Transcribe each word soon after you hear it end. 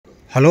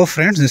Hello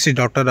friends, this is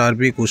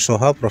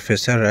DrRBKushwaha,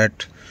 professor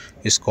at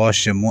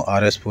Scotch Jammu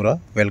RS Pura.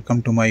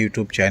 Welcome to my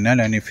YouTube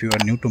channel, and if you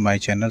are new to my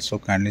channel, so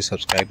kindly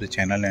subscribe the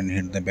channel and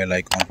hit the bell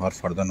icon for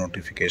further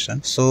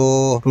notification.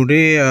 So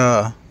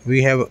today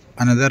we have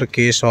another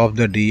case of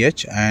the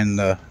DH,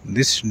 and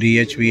this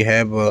DH we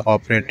have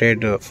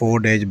operated 4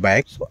 days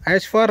back. So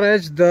as far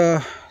as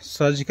the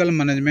surgical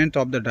management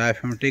of the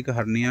diaphragmatic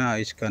hernia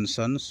is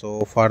concerned,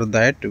 so for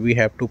that we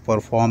have to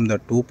perform the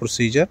two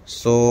procedure.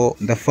 So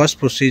the first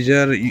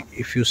procedure,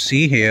 if you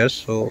see here,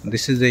 so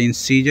this is the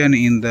incision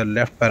in the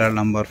left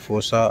paralumbar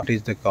fossa.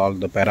 It is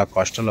called the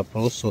paracostal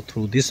approach. So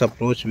through this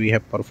approach we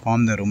have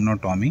performed the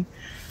rhumnotomy.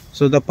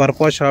 So the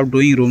purpose of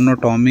doing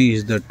rhumnotomy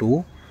is the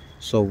two.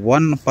 So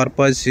one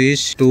purpose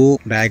is to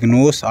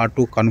diagnose or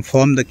to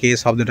confirm the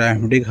case of the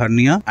diaphragmatic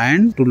hernia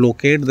and to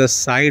locate the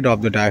side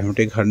of the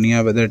diaphragmatic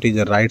hernia, whether it is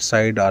the right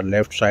side or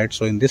left side.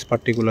 So in this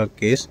particular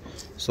case,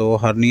 so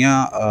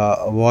hernia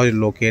was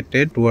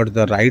located towards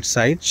the right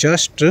side,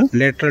 just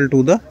lateral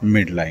to the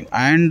midline.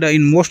 And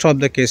in most of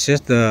the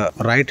cases, the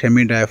right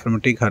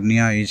hemidiaphragmatic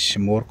hernia is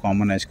more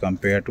common as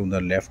compared to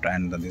the left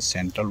and the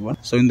central one.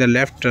 So in the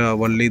left,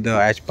 only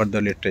as per the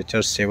literature,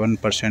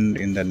 7%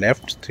 in the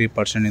left,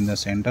 3% in the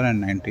center,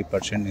 and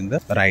 90% in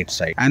the right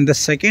side. And the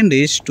second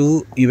is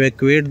to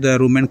evacuate the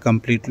rumen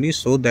completely,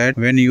 so that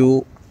when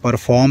you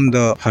perform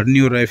the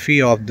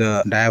herniorrhaphy of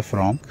the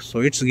diaphragm, so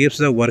it gives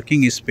the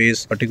working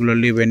space,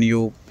 particularly when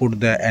you put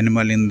the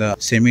animal in the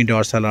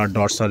semi-dorsal or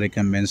dorsal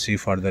recumbency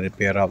for the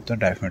repair of the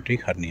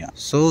diaphragmatic hernia.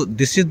 So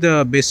this is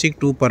the basic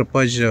two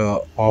purpose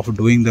of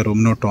doing the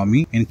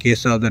rhumnotomy in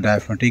case of the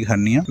diaphragmatic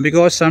hernia,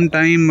 because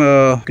sometime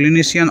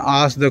clinician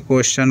asks the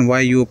question,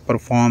 why you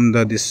perform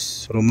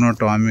this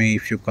rhumnotomy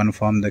if you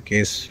confirm the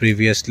case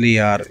previously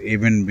or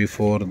even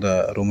before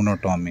the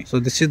rhumnotomy. So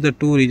this is the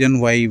two reason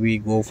why we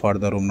go for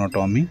the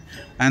rhumnotomy.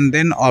 And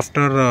then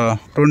after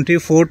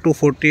 24 to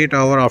 48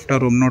 hours after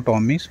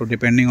rhumnotomy, so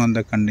depending on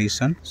the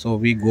condition, so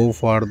we go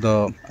for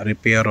the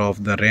repair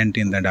of the rent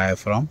in the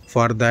diaphragm.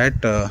 For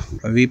that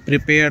we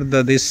prepare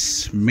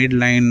this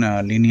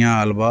midline linea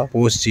alba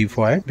post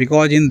G4,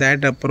 because in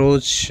that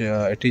approach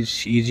it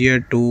is easier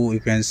to,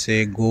 you can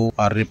say, go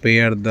or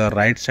repair the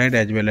right side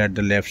as well as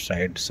the left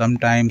side.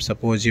 Sometimes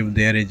suppose if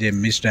there is a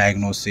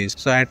misdiagnosis,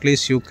 so at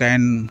least you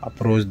can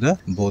approach the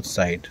both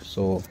sides.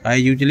 So I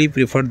usually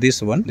prefer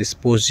this one, this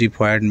post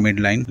G4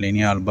 midline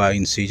linea alba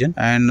incision.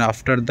 And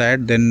after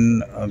that,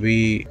 then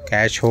we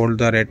catch hold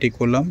the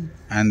reticulum,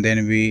 and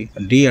then we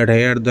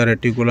de-adhere the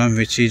reticulum,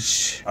 which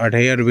is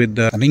adhere with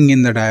the ring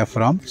in the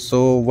diaphragm.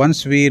 So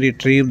once we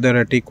retrieve the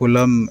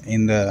reticulum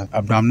in the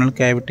abdominal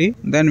cavity,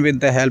 then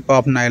with the help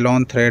of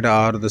nylon thread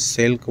or the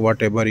silk,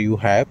 whatever you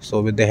have,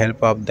 so with the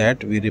help of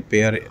that we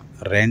repair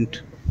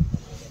rent.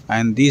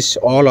 And this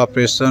all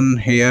operation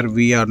here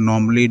we are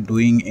normally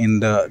doing in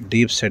the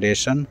deep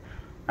sedation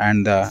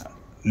and the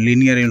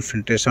linear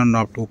infiltration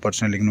of 2%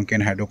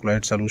 lignocaine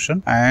hydrochloride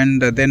solution.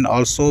 And then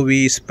also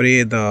we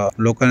spray the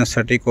local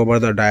anesthetic over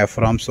the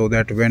diaphragm, so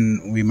that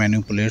when we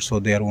manipulate, so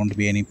there won't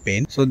be any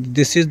pain. So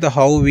this is the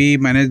how we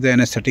manage the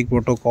anesthetic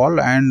protocol,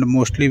 and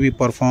mostly we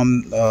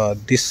perform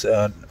this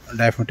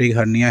diaphragmatic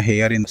hernia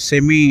here in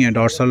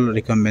semi-dorsal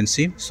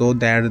recumbency, so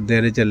that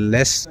there is a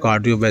less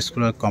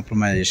cardiovascular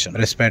compromisation.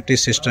 Respiratory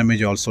system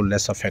is also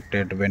less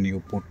affected when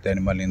you put the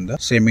animal in the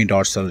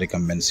semi-dorsal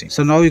recumbency.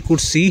 So now you could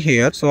see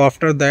here. So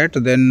after that,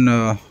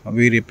 then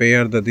we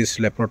repair this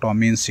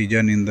laparotomy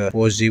incision in the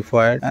post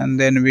G4, and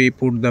then we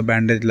put the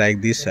bandage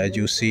like this, as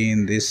you see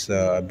in this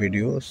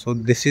video. So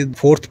this is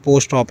 4th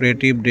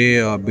post-operative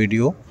day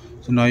video.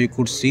 So now you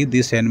could see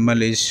this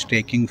animal is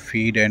taking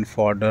feed and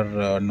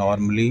fodder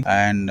normally,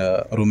 and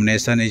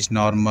rumination is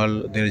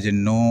normal. There is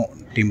no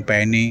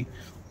tympani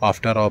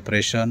after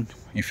operation.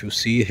 If you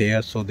see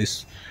here, so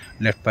this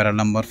left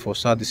paralumbar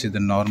fossa, this is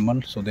the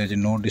normal. So there is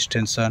no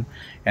distension.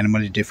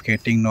 Animal is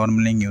defecating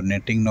normally,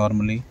 urinating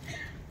normally.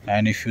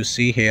 And if you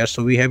see here,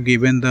 so we have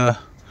given the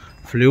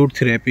fluid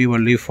therapy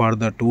only for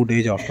the 2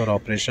 days after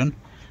operation,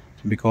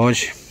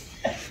 because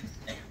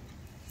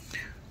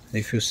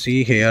if you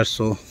see here,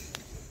 so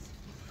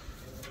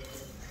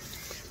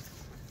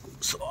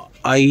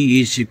eye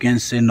is, you can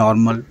say,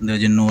 normal. There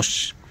is no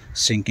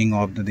sinking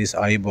of this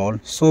eyeball.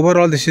 So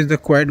overall this is the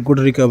quite good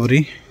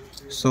recovery.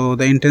 So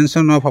the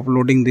intention of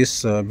uploading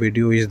this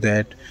video is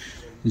that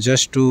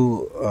just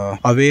to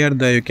aware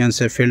the, you can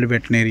say, field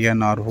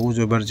veterinarian or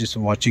whoever is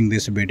watching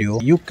this video,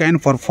 you can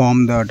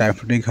perform the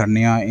diaphragmatic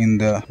hernia in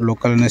the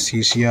local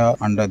anesthesia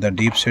under the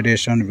deep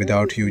sedation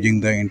without using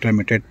the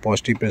intermittent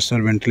positive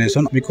pressure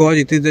ventilation, because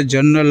it is the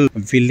general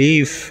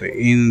belief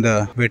in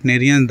the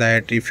veterinarian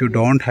that if you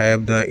don't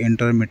have the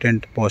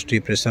intermittent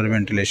positive pressure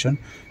ventilation,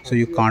 so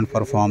you can't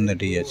perform the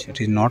DH.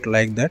 It is not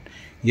like that.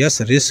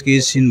 Yes, risk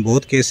is in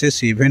both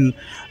cases. Even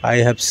I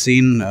have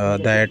seen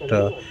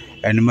that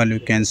animal, you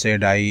can say,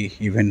 die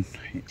even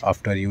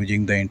after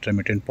using the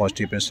intermittent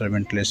positive pressure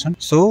ventilation.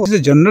 So it's a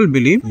general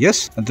belief.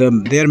 Yes,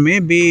 there may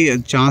be a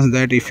chance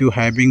that if you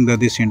having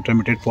this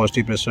intermittent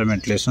positive pressure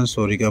ventilation,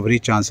 so recovery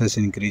chances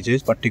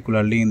increases,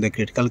 particularly in the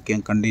critical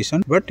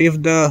condition. But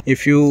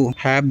if you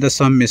have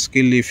some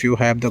skill, if you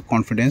have the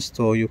confidence,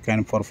 so you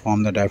can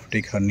perform the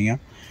diaphragmatic hernia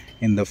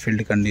in the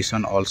field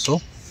condition also.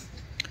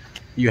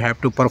 You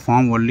have to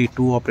perform only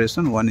 2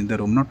 operations. One is the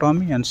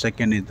rheumatomy and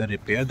second is the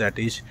repair, that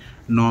is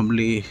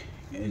normally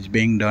is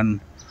being done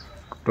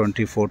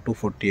 24 to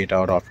 48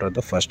 hours after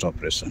the first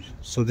operation.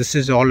 So this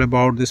is all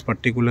about this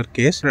particular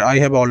case. I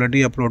have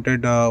already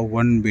uploaded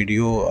one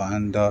video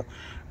on the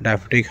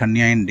diaphragmatic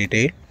hernia in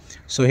detail.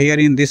 So here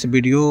in this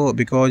video,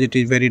 because it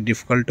is very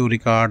difficult to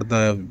record,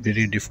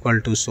 very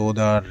difficult to show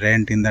the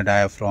rent in the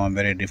diaphragm,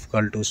 very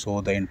difficult to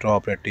show the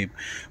intraoperative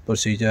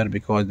procedure,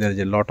 because there is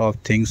a lot of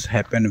things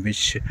happen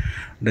which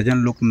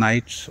doesn't look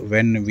nice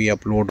when we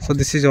upload. So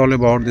this is all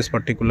about this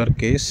particular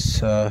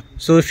case.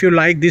 So if you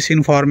like this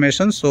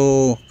information,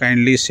 so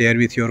kindly share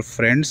with your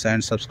friends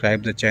and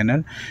subscribe the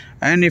channel.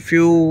 And if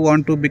you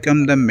want to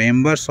become the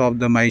members of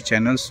my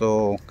channel,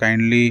 so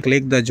kindly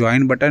click the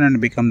join button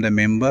and become the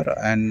member.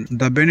 And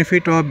the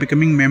benefit of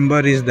becoming member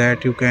is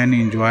that you can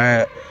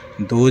enjoy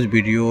those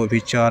videos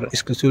which are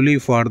exclusively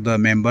for the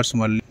members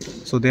only.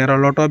 So there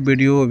are a lot of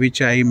videos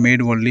which I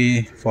made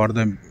only for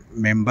the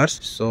members.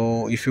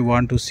 So if you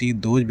want to see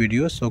those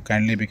videos, so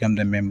kindly become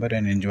the member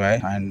and enjoy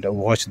and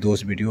watch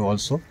those videos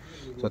also.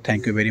 So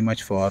thank you very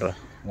much for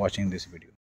watching this video.